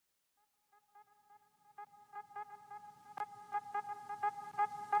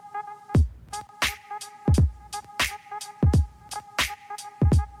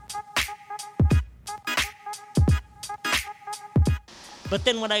But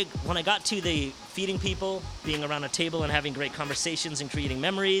then when I got to the feeding people, being around a table and having great conversations and creating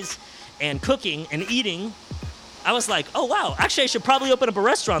memories and cooking and eating, I was like, oh wow, actually I should probably open up a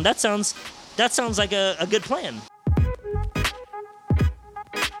restaurant. That sounds like a good plan.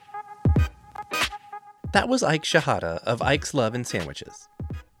 That was Ike Shihata of Ike's Love and Sandwiches.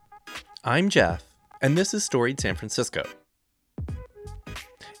 I'm Jeff, and this is Storied San Francisco.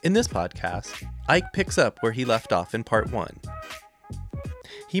 In this podcast, Ike picks up where he left off in part 1.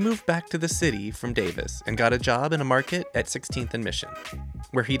 He moved back to the city from Davis and got a job in a market at 16th and Mission,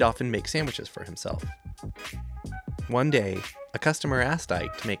 where he'd often make sandwiches for himself. One day, a customer asked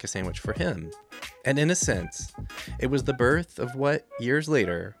Ike to make a sandwich for him, and in a sense, it was the birth of what, years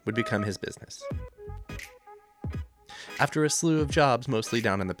later, would become his business. After a slew of jobs mostly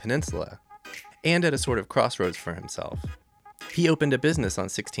down in the peninsula, and at a sort of crossroads for himself, he opened a business on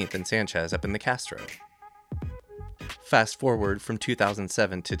 16th and Sanchez up in the Castro. Fast forward from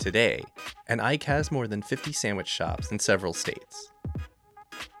 2007 to today, and Ike has more than 50 sandwich shops in several states.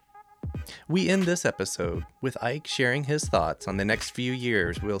 We end this episode with Ike sharing his thoughts on the next few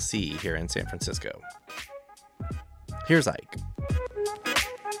years we'll see here in San Francisco. Here's Ike.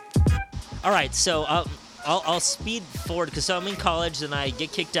 All right, so I'll speed forward because I'm in college and I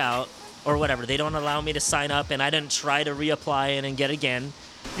get kicked out or whatever. They don't allow me to sign up, and I didn't try to reapply and get again.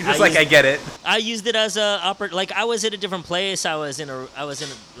 You're just I get it. I used it as like I was at a different place. I was in a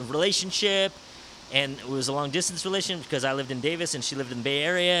relationship, and it was a long distance relationship because I lived in Davis and she lived in the Bay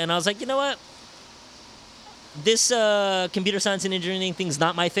Area, and I was like, you know what? This computer science and engineering thing's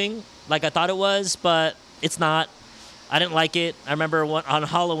not my thing. Like I thought it was, but it's not. I didn't like it. I remember on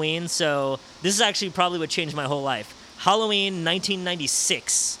Halloween, so this is actually probably what changed my whole life. Halloween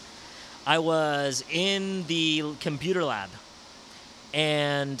 1996. I was in the computer lab.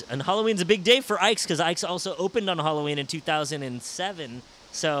 And Halloween's a big day for Ike's because Ike's also opened on Halloween in 2007.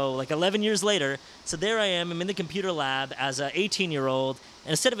 So like 11 years later. So there I am. I'm in the computer lab as an 18-year-old.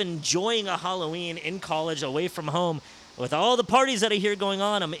 And instead of enjoying a Halloween in college away from home with all the parties that I hear going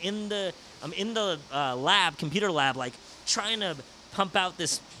on, I'm in the lab, computer lab, like trying to pump out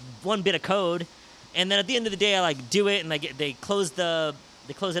this one bit of code. And then at the end of the day, I like do it, and they close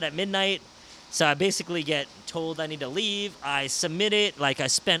it at midnight. So I basically get told I need to leave. I submit it, like I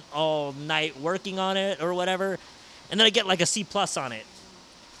spent all night working on it or whatever, and then I get like a C+ on it.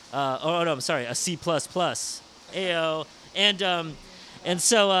 A C++. Ayo. And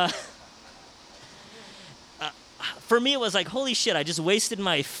so for me it was like, holy shit! I just wasted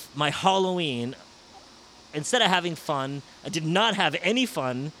my Halloween. Instead of having fun, I did not have any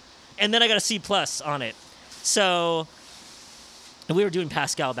fun, and then I got a C+ on it. So. And we were doing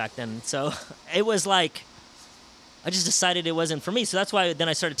Pascal back then, so it was like, I just decided it wasn't for me. So that's why then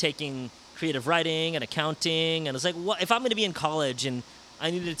I started taking creative writing and accounting, and I was like, what if I'm going to be in college and I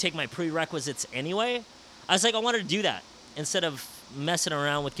needed to take my prerequisites anyway? I was like, I wanted to do that instead of messing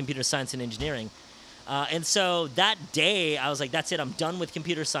around with computer science and engineering. And so that day, I was like, that's it. I'm done with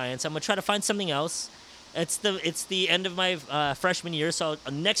computer science. I'm going to try to find something else. It's the end of my freshman year, so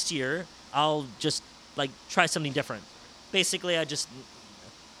next year I'll just like try something different. Basically, I just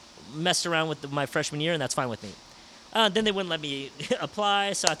messed around with my freshman year, and that's fine with me. Then they wouldn't let me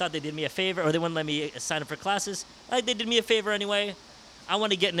apply, so I thought they did me a favor, or they wouldn't let me sign up for classes. They did me a favor anyway. I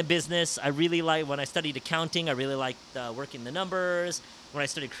want to get into business. I really like, when I studied accounting, I really liked working the numbers. When I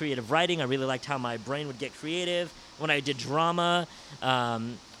studied creative writing, I really liked how my brain would get creative. When I did drama,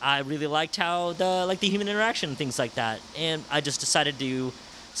 I really liked how the human interaction and things like that. And I just decided to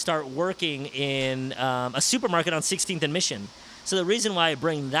start working in a supermarket on 16th and Mission. So the reason why I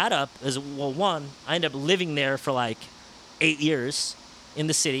bring that up is, well, one, I ended up living there for like 8 years in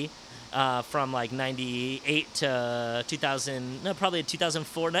the city, from like 98 to 2000, no, probably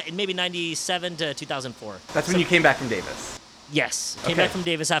 2004, maybe 97 to 2004. That's when you came back from Davis? Yes. Came back from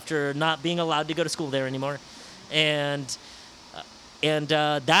Davis after not being allowed to go to school there anymore. And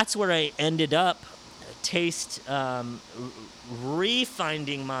that's where I ended up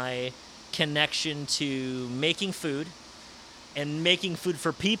refinding my connection to making food and making food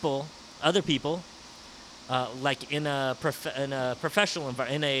for people, other people, like in a professional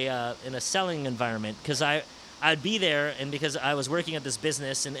environment, in a selling environment, because I'd be there, and because I was working at this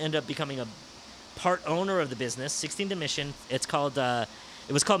business and end up becoming a part owner of the business, 16th and Mission. It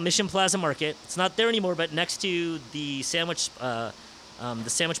was called Mission Plaza Market. It's not there anymore, but next to the sandwich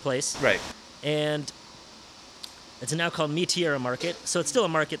place. Right. And it's now called Mi Tierra Market, so it's still a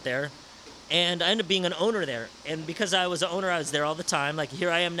market there. And I ended up being an owner there. And because I was an owner, I was there all the time. Like, here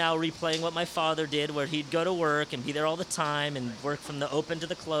I am now replaying what my father did, where he'd go to work and be there all the time and work from the open to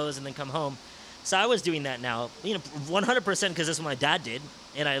the close and then come home. So I was doing that now, 100% because that's what my dad did,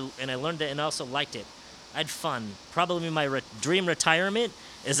 and I learned it and also liked it. I had fun. Probably my dream retirement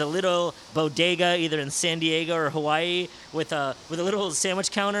is a little bodega either in San Diego or Hawaii with a little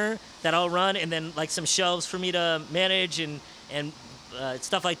sandwich counter that I'll run, and then like some shelves for me to manage and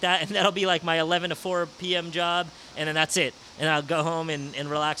stuff like that. And that'll be like my 11 to 4 p.m. job, and then that's it. And I'll go home and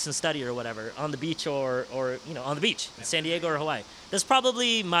relax and study or whatever on the beach or on the beach in San Diego or Hawaii. That's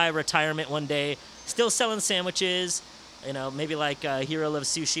probably my retirement one day. Still selling sandwiches, maybe like Hero Loves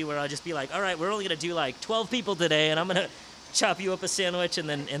Sushi, where I'll just be like, all right, we're only going to do like 12 people today, and I'm going to chop you up a sandwich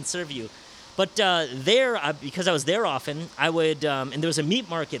and serve you. But because I was there often, I would, and there was a meat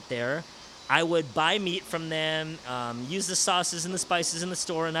market there, I would buy meat from them, use the sauces and the spices in the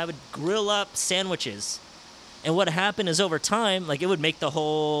store, and I would grill up sandwiches. And what happened is over time, like it would make the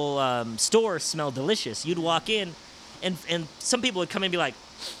whole store smell delicious. You'd walk in, and some people would come in and be like,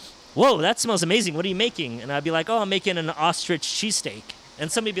 whoa, that smells amazing. What are you making? And I'd be like, oh, I'm making an ostrich cheesesteak.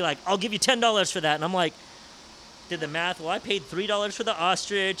 And somebody'd be like, I'll give you $10 for that. And I'm like, did the math. Well, I paid $3 for the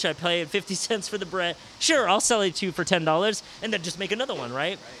ostrich. I paid 50 cents for the bread. Sure, I'll sell it to you for $10 and then just make another one,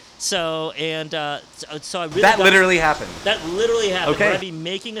 right? So, so I really That literally happened. That literally happened. Okay. Where I'd be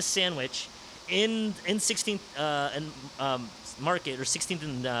making a sandwich in 16th Market or 16th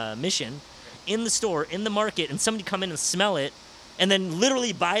and Mission, in the store, in the market, and somebody come in and smell it, and then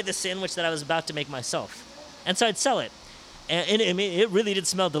literally buy the sandwich that I was about to make myself. And so I'd sell it. And it really did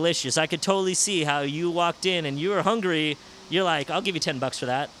smell delicious. I could totally see how you walked in and you were hungry. You're like, I'll give you $10 for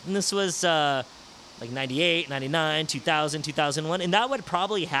that. And this was like 98, 99, 2000, 2001. And that would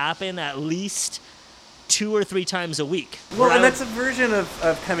probably happen at least 2 or 3 times a week. Well, and that's a version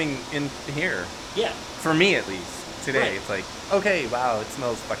of coming in here. Yeah. For me, at least. Today, Right. It's like, okay, wow, it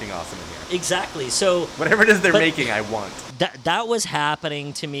smells fucking awesome in here. Exactly. So Whatever it is they're But- making, I want. that was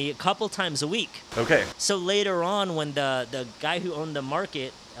happening to me a couple times a week. Okay. So later on, when the guy who owned the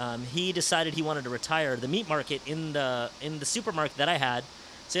market, he decided he wanted to retire the meat market in the supermarket that I had.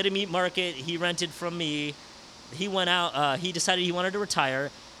 So he had a meat market. He rented from me. He went out. He decided he wanted to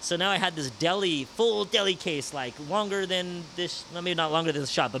retire. So now I had this full deli case, like longer than this. I mean, not longer than the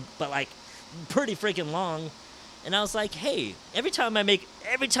shop, but like pretty freaking long. And I was like, hey, every time I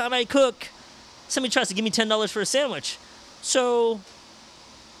cook, somebody tries to give me $10 for a sandwich. So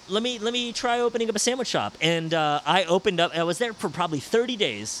let me try opening up a sandwich shop. And I opened up. I was there for probably 30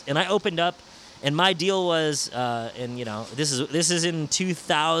 days, and I opened up. And my deal was, this is in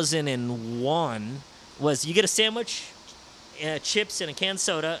 2001, was you get a sandwich, chips, and a canned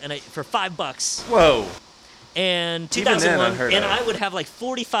soda, for $5. Whoa. And Even then, 2001, unheard and of. I would have like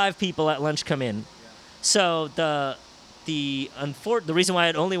 45 people at lunch come in. So the reason why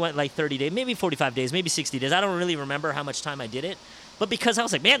it only went like 30 days, maybe 45 days, maybe 60 days, I don't really remember how much time I did it, but because I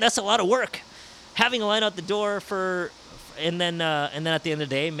was like, man, that's a lot of work, having a line out the door and then at the end of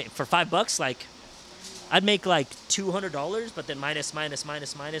the day for $5, like I'd make like $200, but then minus. My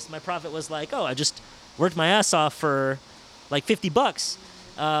profit was like, oh, I just worked my ass off for like $50.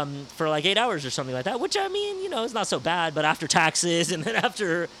 For like 8 hours or something like that, which I mean, it's not so bad, but after taxes and then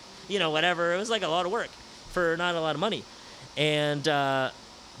after, whatever, it was like a lot of work for not a lot of money. And,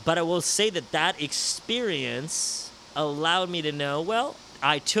 but I will say that experience allowed me to know, well,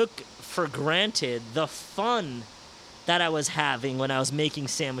 I took for granted the fun that I was having when I was making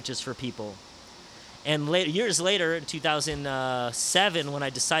sandwiches for people. And years later, in 2007, when I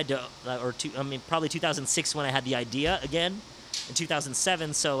decided to, probably 2006 when I had the idea again, in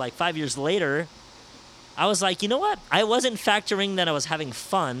 2007, so like 5 years later, I was like, you know what? I wasn't factoring that I was having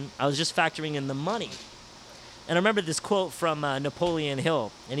fun. I was just factoring in the money. And I remember this quote from Napoleon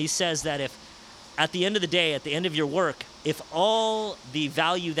Hill, and he says that if, at the end of the day, at the end of your work, if all the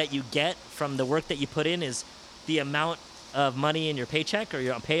value that you get from the work that you put in is the amount of money in your paycheck or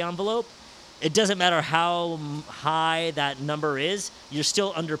your pay envelope, it doesn't matter how high that number is, you're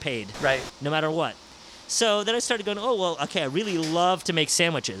still underpaid. Right. No matter what. So then I started going, oh, well, okay, I really love to make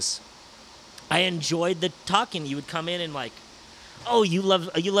sandwiches. I enjoyed the talking. You would come in and like, oh, you love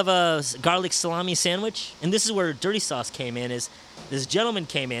a garlic salami sandwich? And this is where Dirty Sauce came in, is this gentleman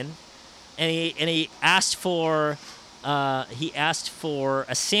came in and he asked for a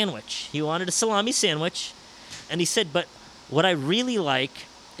sandwich. He wanted a salami sandwich. And he said, but what I really like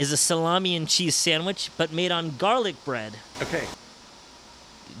is a salami and cheese sandwich, but made on garlic bread. Okay.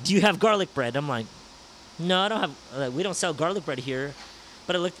 Do you have garlic bread? I'm like, no, I don't have. We don't sell garlic bread here.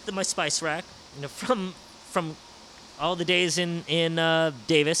 But I looked at my spice rack, from all the days in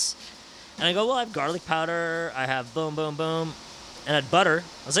Davis, and I go, well, I have garlic powder. I have boom, boom, boom, and I had butter.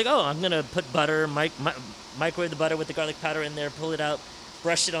 I was like, oh, I'm gonna put butter, microwave the butter with the garlic powder in there, pull it out,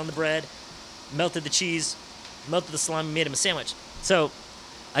 brush it on the bread. melted the cheese, melted the salami, made him a sandwich. So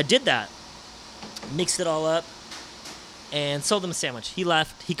I did that, mixed it all up, and sold him a sandwich. He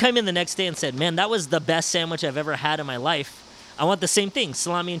left. He came in the next day and said, man, that was the best sandwich I've ever had in my life. I want the same thing,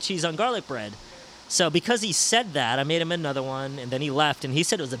 salami and cheese on garlic bread. So because he said that, I made him another one, and then he left, and he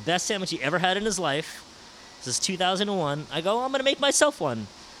said it was the best sandwich he ever had in his life. This is 2001. I go, I'm going to make myself one.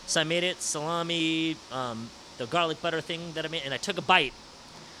 So I made it, salami, the garlic butter thing that I made, and I took a bite.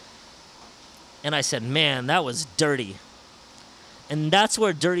 And I said, man, that was dirty. And that's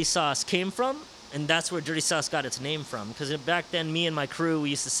where dirty sauce came from. And that's where dirty sauce got its name from. Because back then, me and my crew,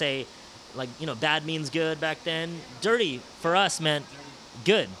 we used to say, like, bad means good back then. Dirty, for us, meant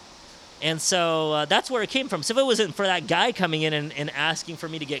good. And so that's where it came from. So if it wasn't for that guy coming in and asking for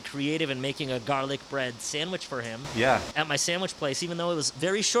me to get creative and making a garlic bread sandwich for him at my sandwich place, even though it was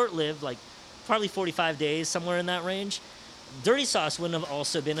very short-lived, like probably 45 days, somewhere in that range, dirty sauce wouldn't have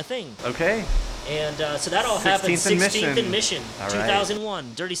also been a thing. Okay. And so that all happened 16th and Mission, all 2001.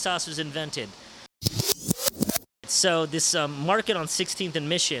 Right. Dirty sauce was invented. So this market on 16th and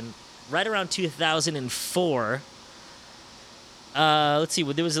Mission, right around 2004, let's see,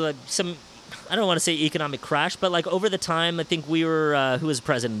 there was some, I don't want to say economic crash, but like over the time, I think we were, who was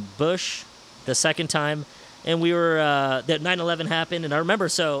president? Bush, the second time, and we were, that 9/11 happened, and I remember,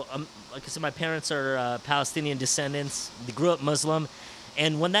 so, like I said, my parents are Palestinian descendants, they grew up Muslim,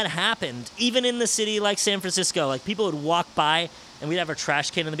 and when that happened, even in the city like San Francisco, like people would walk by, and we'd have our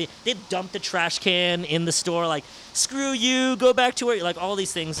trash can in the beach. They'd dump the trash can in the store, like, screw you, go back to where, like, all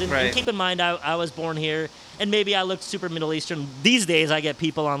these things. And keep in mind, I was born here, and maybe I looked super Middle Eastern. These days, I get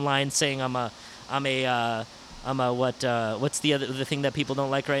people online saying what's the thing that people don't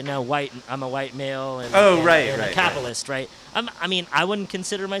like right now? I'm a white male and, a capitalist, right? I wouldn't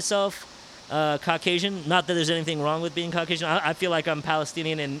consider myself Caucasian. Not that there's anything wrong with being Caucasian. I feel like I'm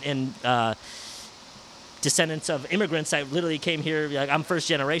Palestinian and descendants of immigrants that literally came here. Like, I'm first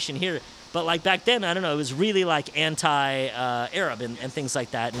generation here. But like back then, I don't know, it was really like anti-Arab and things like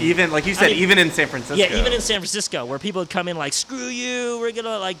that. And, even, like you said, even in San Francisco. Yeah, even in San Francisco, where people would come in like, screw you, we're going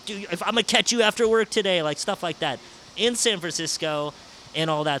to like, I'm going to catch you after work today, like stuff like that. In San Francisco and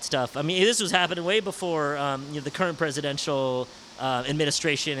all that stuff. I mean, this was happening way before the current presidential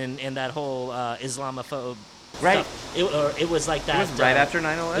administration and that whole Islamophobe stuff. It was like that. It was right after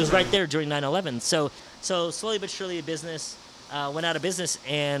 9/11. It was right there during 9/11. So slowly but surely, a business went out of business,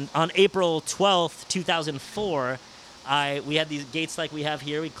 and on April 12th, 2004, we had these gates like we have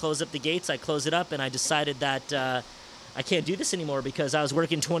here. We closed up the gates. I closed it up, and I decided that I can't do this anymore because I was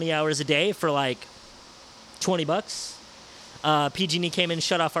working 20 hours a day for like $20. PG&E came in,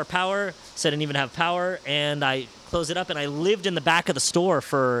 shut off our power, said I didn't even have power, and I closed it up, and I lived in the back of the store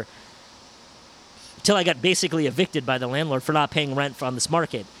till I got basically evicted by the landlord for not paying rent from this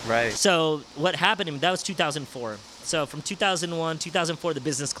market. Right. So what happened, that was 2004. So from 2001, 2004, the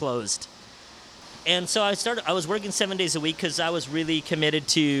business closed. And so I was working 7 days a week because I was really committed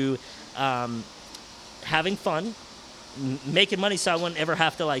to having fun, making money so I wouldn't ever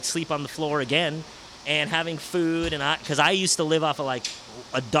have to like sleep on the floor again, and having food. And because I used to live off of like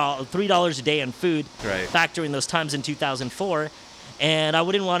 $3 a day in food back during those times in 2004. And I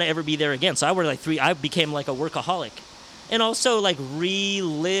wouldn't want to ever be there again. So I became like a workaholic. And also like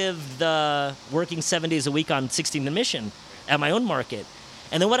relived the working 7 days a week on 16th and Mission at my own market.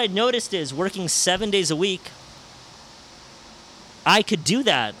 And then what I noticed is working 7 days a week, I could do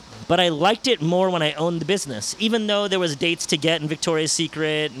that, but I liked it more when I owned the business. Even though there was dates to get in Victoria's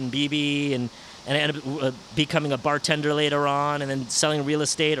Secret and BB and I ended up becoming a bartender later on, and then selling real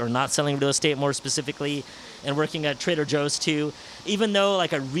estate, or not selling real estate more specifically, and working at Trader Joe's too. Even though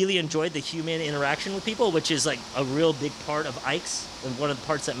like I really enjoyed the human interaction with people, which is like a real big part of Ike's, and one of the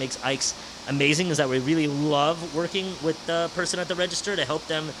parts that makes Ike's amazing is that we really love working with the person at the register to help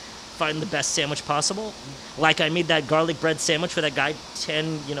them find the best sandwich possible. Like I made that garlic bread sandwich for that guy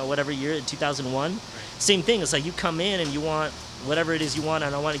 10, year in 2001. Same thing. It's like you come in and you want whatever it is you want,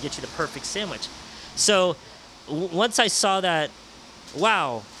 and I want to get you the perfect sandwich. So once I saw that,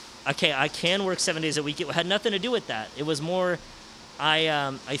 wow, okay, I can work 7 days a week. It had nothing to do with that. It was more,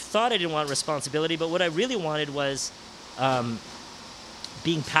 I thought I didn't want responsibility, but what I really wanted was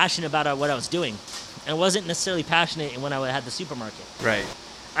being passionate about what I was doing. And I wasn't necessarily passionate when I had the supermarket. Right.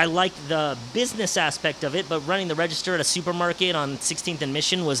 I liked the business aspect of it, but running the register at a supermarket on 16th and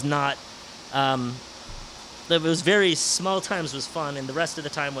Mission was not, it was very small times was fun, and the rest of the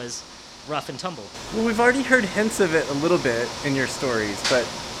time was rough and tumble. Well, we've already heard hints of it a little bit in your stories, but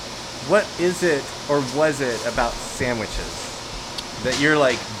what is it or was it about sandwiches that you're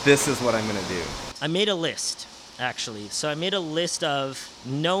like, this is what I'm going to do? I made a list, actually. So I made a list of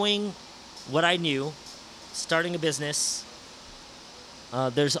knowing what I knew, starting a business,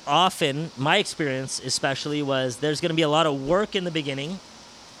 there's often, my experience especially, was there's going to be a lot of work in the beginning,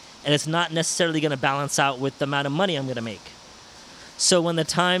 and it's not necessarily going to balance out with the amount of money I'm going to make. So when the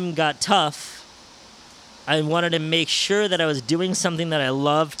time got tough, I wanted to make sure that I was doing something that I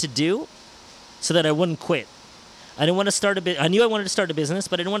love to do so that I wouldn't quit. I didn't want to start I knew I wanted to start a business,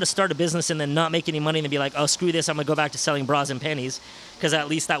 but I didn't want to start a business and then not make any money and then be like, oh, screw this, I'm going to go back to selling bras and panties, because at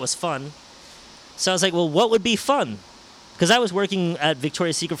least that was fun. So I was like, well, what would be fun? Because I was working at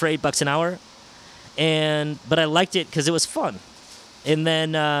Victoria's Secret for $8 an hour, but I liked it because it was fun. And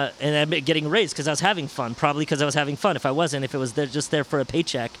then and I'm getting raised because I was having fun, probably because I was having fun. If I wasn't, if it was just there for a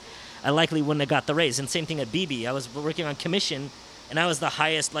paycheck, I likely wouldn't have got the raise. And same thing at BB. I was working on commission, and I was the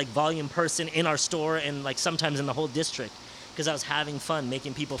highest like volume person in our store and like sometimes in the whole district because I was having fun,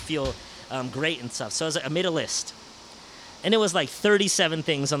 making people feel great and stuff. So I made a list, and it was like 37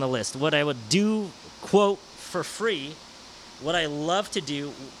 things on the list. What I would do, quote, for free, what I love to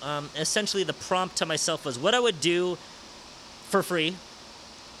do. Essentially, the prompt to myself was what I would do for free,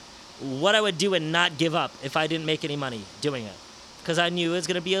 what I would do and not give up if I didn't make any money doing it, because I knew it was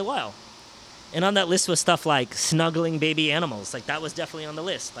going to be a while. And on that list was stuff like snuggling baby animals. Like, that was definitely on the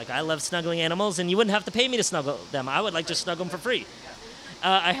list. Like, I love snuggling animals, and you wouldn't have to pay me to snuggle them. I would like to snuggle them for free.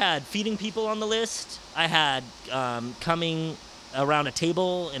 I had feeding people on the list. I had coming around a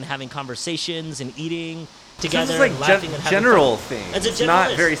table and having conversations and eating together, so it's like and laughing and having general fun. thing. It's a It's general not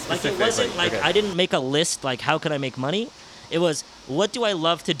list. very Like, specific. it wasn't like okay. I didn't make a list like how can I make money. It was what do I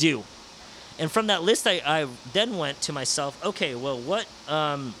love to do, and from that list I then went to myself. Okay, well what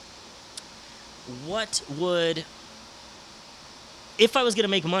would, if I was going to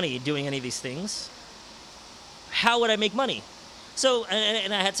make money doing any of these things, how would I make money? So,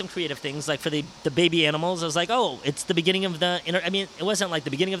 and I had some creative things, like for the baby animals, I was like, oh, it's the beginning of the internet. I mean, it wasn't like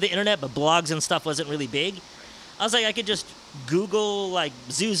the beginning of the internet, but blogs and stuff wasn't really big. I was like, I could just Google like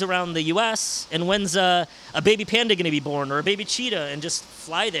zoos around the U.S. and when's a baby panda going to be born or a baby cheetah, and just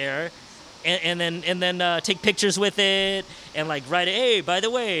fly there, and then take pictures with it and like write, hey, by the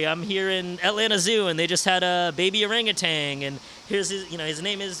way, I'm here in Atlanta Zoo and they just had a baby orangutan and here's his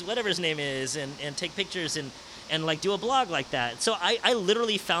name is whatever his name is, and take pictures and like do a blog like that. So I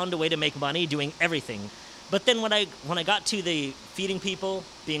literally found a way to make money doing everything. But then when I got to the feeding people,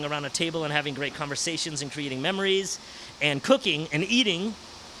 being around a table and having great conversations and creating memories and cooking and eating,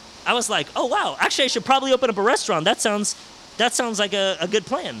 I was like, oh wow, actually I should probably open up a restaurant. That sounds like a good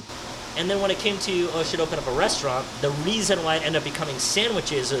plan. And then when it came to, I should open up a restaurant, the reason why it ended up becoming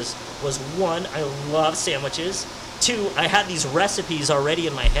sandwiches was one, I love sandwiches. Two, I had these recipes already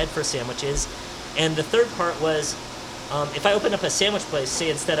in my head for sandwiches. And the third part was, if I opened up a sandwich place, say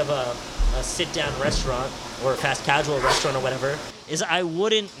instead of a sit-down restaurant or a fast casual restaurant or whatever, is I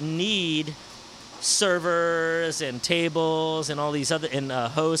wouldn't need servers and tables and all these other, and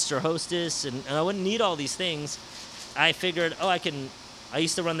hosts or hostess, and I wouldn't need all these things. I figured, I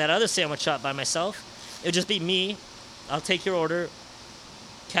used to run that other sandwich shop by myself. It would just be me. I'll take your order,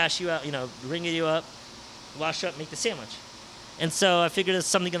 cash you out, ring you up, wash you up, make the sandwich. And so I figured it's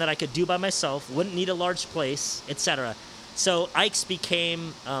something that I could do by myself, wouldn't need a large place, etc. So Ike's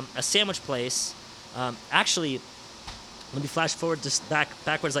became a sandwich place. Actually, let me flash forward just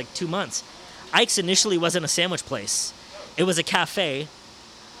backwards like 2 months. Ike's initially wasn't a sandwich place. It was a cafe.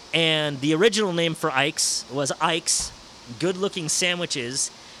 And the original name for Ike's was Ike's Good-Looking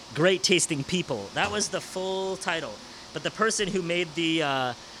Sandwiches, Great Tasting People. That was the full title. But the person who made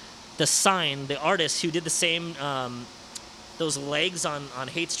the sign, the artist who did the same, those legs on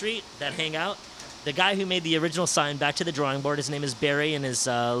Haight Street that hang out, the guy who made the original sign, back to the drawing board, his name is Barry, and his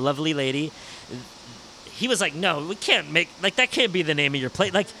lovely lady, he was like, no, we can't make, like, that can't be the name of your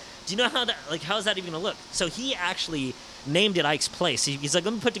place. Like, do you know how that, like, how is that even gonna look? So he actually named it Ike's Place. He's like,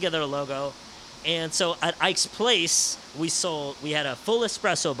 let me put together a logo. And so at Ike's Place, we had a full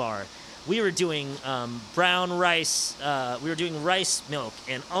espresso bar. We were doing brown rice, we were doing rice milk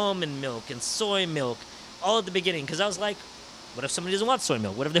and almond milk and soy milk all at the beginning. Because I was like, what if somebody doesn't want soy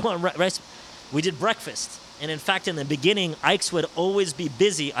milk? What if they want rice? We did breakfast. And in fact, in the beginning, Ike's would always be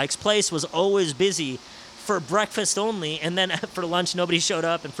busy. Ike's Place was always busy for breakfast only. And then for lunch, nobody showed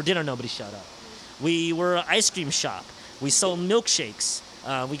up. And for dinner, nobody showed up. We were an ice cream shop. We sold milkshakes.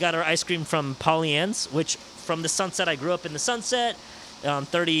 We got our ice cream from Polly Ann's, which from the Sunset, I grew up in the Sunset,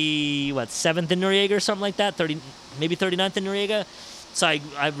 7th in Noriega or something like that, maybe 39th in Noriega. So I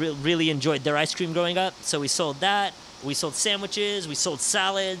really enjoyed their ice cream growing up. So we sold that. We sold sandwiches, we sold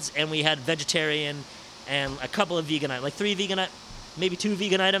salads, and we had vegetarian and a couple of vegan items, like 3 vegan, maybe 2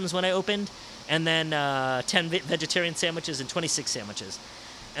 vegan items when I opened, and then 10 vegetarian sandwiches and 26 sandwiches.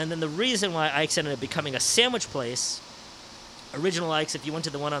 And then the reason why Ike's ended up becoming a sandwich place, original Ike's, if you went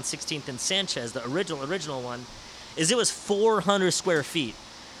to the one on 16th and Sanchez, the original one, is it was 400 square feet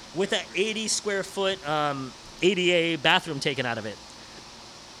with an 80 square foot ADA bathroom taken out of it.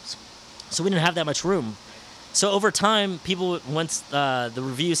 So we didn't have that much room. So over time, people, once the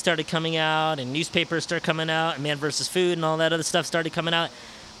reviews started coming out and newspapers started coming out and Man vs. Food and all that other stuff started coming out,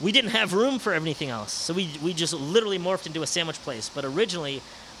 we didn't have room for everything else. So we just literally morphed into a sandwich place. But originally,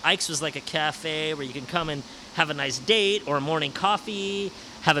 Ike's was like a cafe where you can come and have a nice date or a morning coffee,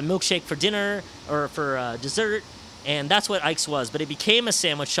 have a milkshake for dinner or for dessert. And that's what Ike's was. But it became a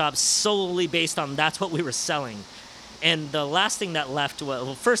sandwich shop solely based on that's what we were selling. And the last thing that left was,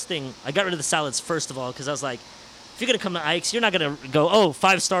 well, first thing, I got rid of the salads first of all, because I was like, if you're going to come to Ike's, you're not going to go, oh,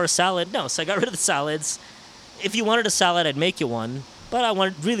 5-star salad. No, so I got rid of the salads. If you wanted a salad, I'd make you one. But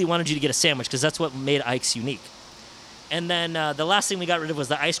I really wanted you to get a sandwich, because that's what made Ike's unique. And then the last thing we got rid of was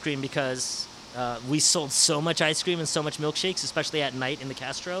the ice cream, because we sold so much ice cream and so much milkshakes, especially at night in the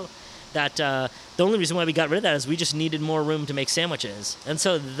Castro, that the only reason why we got rid of that is we just needed more room to make sandwiches. And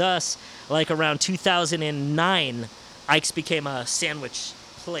so thus, like around 2009, Ike's became a sandwich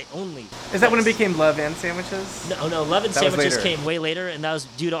plate only. Is that when it became Love and Sandwiches? No, Love and Sandwiches came way later, and that was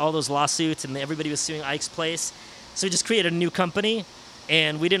due to all those lawsuits, and everybody was suing Ike's Place. So we just created a new company,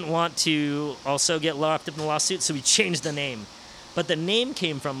 and we didn't want to also get locked up in the lawsuit, so we changed the name. But the name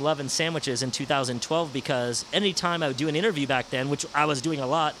came from Love and Sandwiches in 2012, because anytime I would do an interview back then, which I was doing a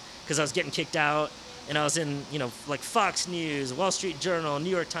lot, because I was getting kicked out, and I was in, like Fox News, Wall Street Journal, New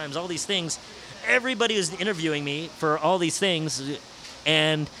York Times, all these things. Everybody was interviewing me for all these things,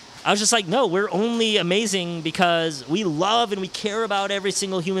 and I was just like, no, we're only amazing because we love and we care about every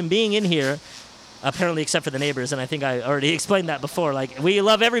single human being in here, apparently except for the neighbors, and I think I already explained that before. Like, we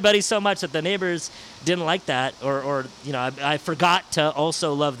love everybody so much that the neighbors didn't like that, or I forgot to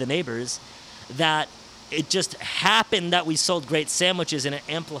also love the neighbors, that it just happened that we sold great sandwiches and it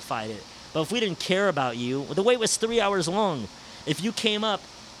amplified it. But if we didn't care about you, the wait was 3 hours long. If you came up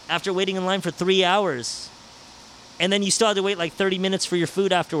after waiting in line for 3 hours, and then you still had to wait like 30 minutes for your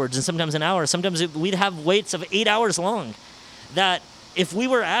food afterwards, and sometimes an hour. Sometimes we'd have waits of 8 hours long. That if we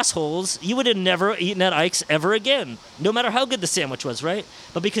were assholes, you would have never eaten at Ike's ever again, no matter how good the sandwich was, right?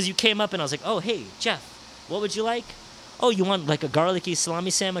 But because you came up and I was like, oh, hey, Jeff, what would you like? Oh, you want like a garlicky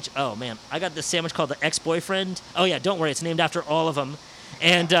salami sandwich? Oh, man, I got this sandwich called the Ex-Boyfriend. Oh, yeah, don't worry, it's named after all of them.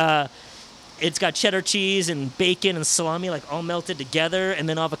 And it's got cheddar cheese and bacon and salami like all melted together, and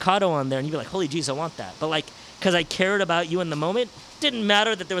then avocado on there, and you'd be like, holy jeez, I want that. But like, because I cared about you in the moment, didn't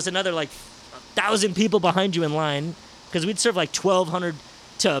matter that there was another like 1,000 people behind you in line, because we'd serve like 1,200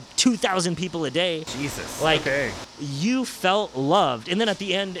 to 2,000 people a day. Jesus. Like, okay. You felt loved. And then at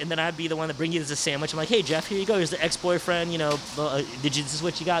the end, and then I'd be the one that bring you the sandwich. I'm like, hey, Jeff, here you go. Here's the Ex-Boyfriend. This is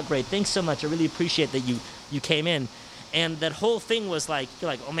what you got? Great. Thanks so much. I really appreciate that you came in. And that whole thing was like,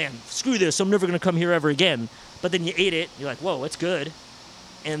 you're like, oh man, screw this. I'm never going to come here ever again. But then you ate it. You're like, whoa, it's good.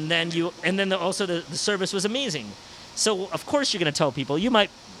 And then also the service was amazing. So of course you're going to tell people. You might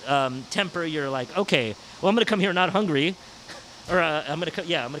temper your like, okay, well, I'm going to come here not hungry. Or I'm going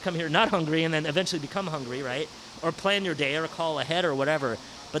to come here not hungry and then eventually become hungry, right? Or plan your day or call ahead or whatever.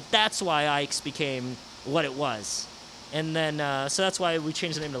 But that's why Ike's became what it was. And then, so that's why we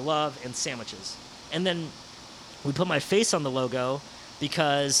changed the name to Love and Sandwiches. And then we put my face on the logo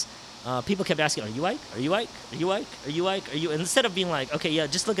because people kept asking, are you Ike? Are you Ike? Are you Ike? Are you Ike? Are you? And instead of being like, okay, yeah,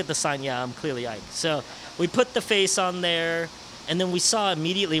 just look at the sign. Yeah, I'm clearly Ike. So we put the face on there. And then we saw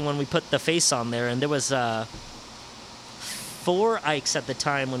immediately when we put the face on there, and there was 4 Ikes at the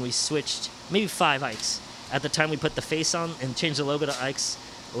time when we switched, maybe 5 Ikes at the time we put the face on and changed the logo to Ike's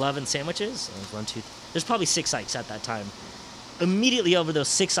Love and Sandwiches. There's probably 6 Ikes at that time. Immediately over those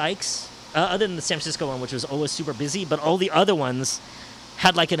 6 Ikes, other than the San Francisco one, which was always super busy, but all the other ones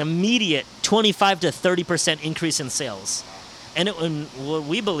had like an immediate 25 to 30% increase in sales. And what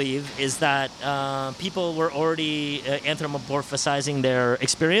we believe is that people were already anthropomorphizing their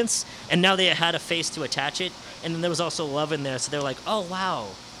experience, and now they had a face to attach it, and then there was also love in there, so they're like, oh, wow,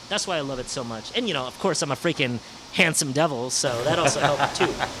 that's why I love it so much. And, of course, I'm a freaking handsome devil, so that also helped,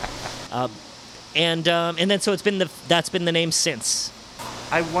 too. And then so that's been the name since.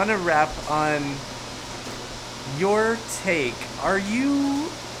 I want to wrap on your take. Are you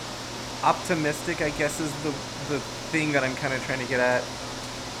optimistic, I guess, is the thing that I'm kind of trying to get at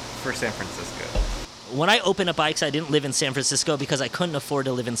for San Francisco? When I opened up Ike's, I didn't live in San Francisco because I couldn't afford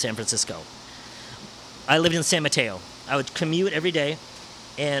to live in San Francisco. I lived in San Mateo. I would commute every day,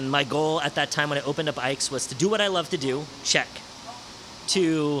 and my goal at that time when I opened up Ike's was to do what I love to do, check.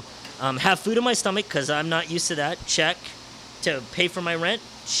 To have food in my stomach because I'm not used to that, check. To pay for my rent,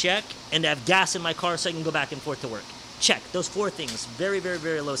 check, and to have gas in my car so I can go back and forth to work. Check. Those 4 things. Very, very,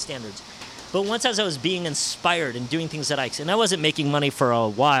 very low standards. But once as I was being inspired and doing things at Ike's, and I wasn't making money for a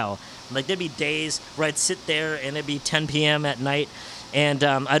while, like there'd be days where I'd sit there and it'd be 10 p.m. at night, and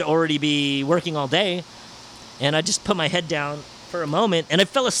I'd already be working all day, and I'd just put my head down for a moment, and I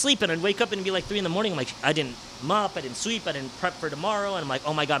fell asleep, and I'd wake up and it'd be like 3 in the morning. I'm like, I didn't mop, I didn't sweep, I didn't prep for tomorrow, and I'm like,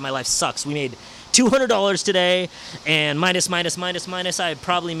 oh my God, my life sucks. We made $200 today, and minus, I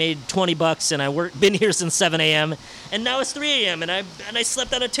probably made $20, and been here since 7 a.m., and now it's 3 a.m., and I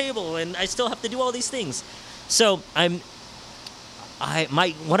slept at a table, and I still have to do all these things. So one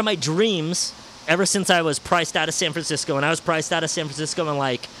of my dreams, ever since I was priced out of San Francisco, and I was priced out of San Francisco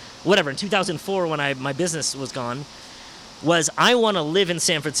in 2004 when my business was gone, was I want to live in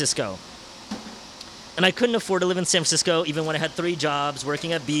San Francisco. And I couldn't afford to live in San Francisco even when I had 3 jobs,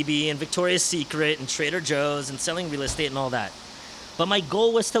 working at BB and Victoria's Secret and Trader Joe's and selling real estate and all that. But my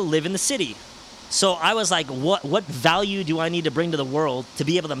goal was to live in the city. So I was like, what value do I need to bring to the world to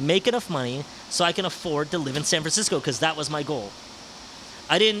be able to make enough money so I can afford to live in San Francisco? Because that was my goal.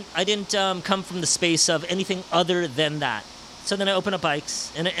 I didn't come from the space of anything other than that. So then I opened up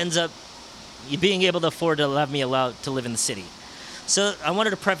Ike's, and it ends up being able to afford to have me allowed to live in the city. So I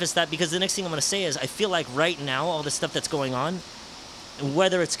wanted to preface that because the next thing I'm going to say is I feel like right now all the stuff that's going on,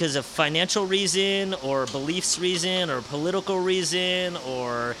 whether it's because of financial reason or beliefs reason or political reason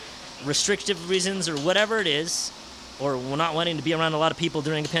or restrictive reasons or whatever it is, or not wanting to be around a lot of people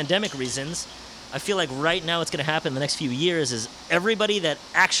during the pandemic reasons, I feel like right now what's going to happen in the next few years is everybody that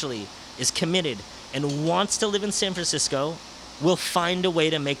actually is committed and wants to live in San Francisco will find a way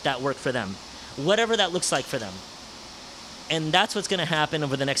to make that work for them, whatever that looks like for them. And that's what's going to happen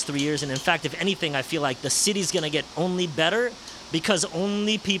over the next 3 years. And in fact, if anything, I feel like the city's going to get only better because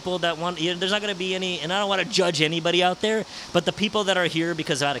only people that want, there's not going to be any, and I don't want to judge anybody out there, but the people that are here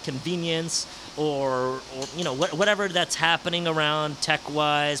because out of convenience or whatever that's happening around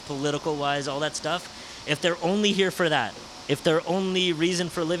tech-wise, political-wise, all that stuff, if they're only here for that, if their only reason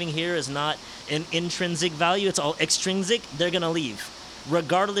for living here is not an intrinsic value, it's all extrinsic, they're going to leave.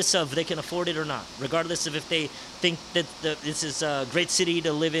 Regardless of if they can afford it or not, regardless of if they think that this is a great city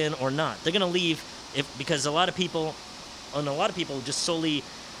to live in or not. They're going to leave because a lot of people just solely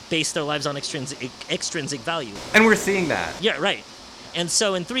base their lives on extrinsic value. And we're seeing that. Yeah, right. And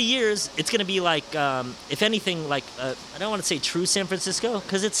so in 3 years, it's going to be like, if anything, like, I don't want to say true San Francisco,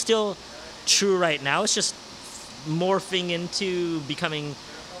 because it's still true right now. It's just morphing into becoming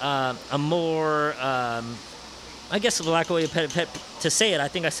a more... I guess the lack of way to say it, I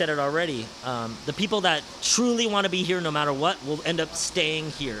think I said it already. The people that truly want to be here no matter what will end up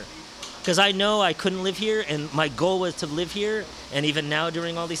staying here. Because I know I couldn't live here, and my goal was to live here, and even now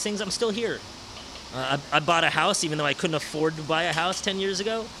during all these things, I'm still here. I bought a house even though I couldn't afford to buy a house 10 years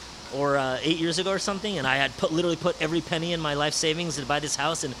ago or 8 years ago or something, and I had literally put every penny in my life savings to buy this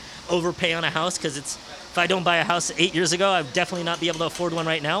house and overpay on a house because if I don't buy a house 8 years ago, I'd definitely not be able to afford one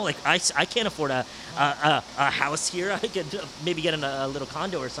right now. Like I can't afford a house here. I could maybe get in a little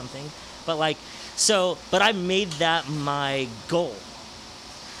condo or something, but I made that my goal,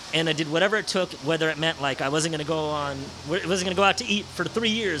 and I did whatever it took. Whether it meant like I wasn't going to go out to eat for 3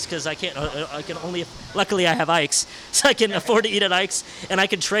 years because I can only. Luckily, I have Ike's, so I can afford to eat at Ike's, and I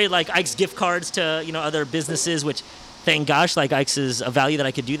can trade like Ike's gift cards to other businesses, which. Thank gosh, like Ike's is a value that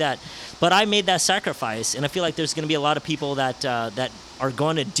I could do that. But I made that sacrifice, and I feel like there's going to be a lot of people that are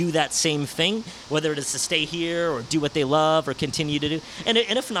going to do that same thing, whether it is to stay here or do what they love or continue to do. And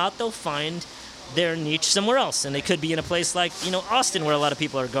if not, they'll find their niche somewhere else. And it could be in a place like, Austin, where a lot of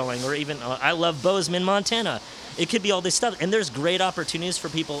people are going, or even, I love Bozeman, Montana. It could be all this stuff. And there's great opportunities for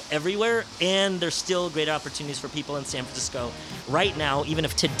people everywhere, and there's still great opportunities for people in San Francisco right now, even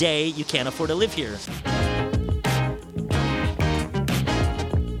if today you can't afford to live here.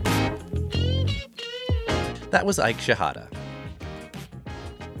 That was Ike Shihata.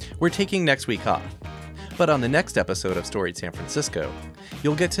 We're taking next week off, but on the next episode of Storied San Francisco,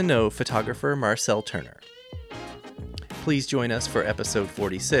 you'll get to know photographer Marcel Turner. Please join us for episode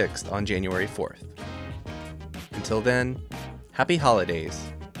 46 on January 4th. Until then, happy holidays,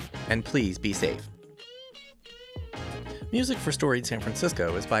 and please be safe. Music for Storied San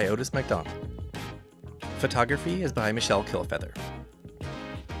Francisco is by Otis McDonald. Photography is by Michelle Kilfeather.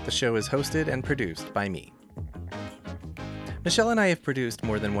 The show is hosted and produced by me. Michelle and I have produced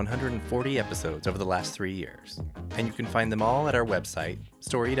more than 140 episodes over the last 3 years, and you can find them all at our website,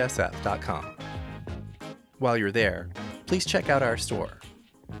 storiedsf.com. While you're there, please check out our store,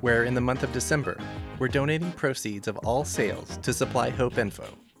 where in the month of December, we're donating proceeds of all sales to Supply Hope Info,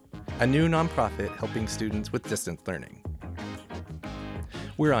 a new nonprofit helping students with distance learning.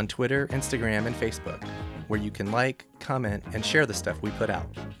 We're on Twitter, Instagram, and Facebook, where you can like, comment, and share the stuff we put out.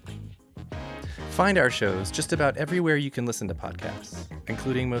 Find our shows just about everywhere you can listen to podcasts,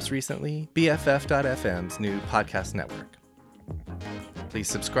 including most recently BFF.FM's new podcast network. Please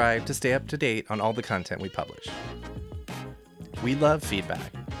subscribe to stay up to date on all the content we publish. We love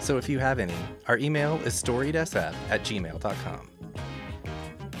feedback, so if you have any, our email is storiedsf@gmail.com.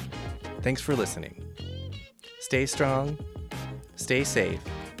 Thanks for listening. Stay strong, stay safe,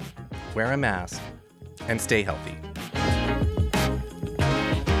 wear a mask, and stay healthy.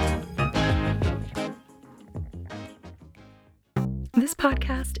 This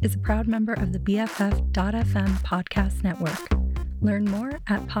podcast is a proud member of the BFF.FM podcast network. Learn more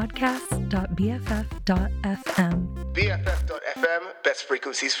at podcast.bff.fm. BFF.FM, best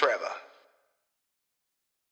frequencies forever.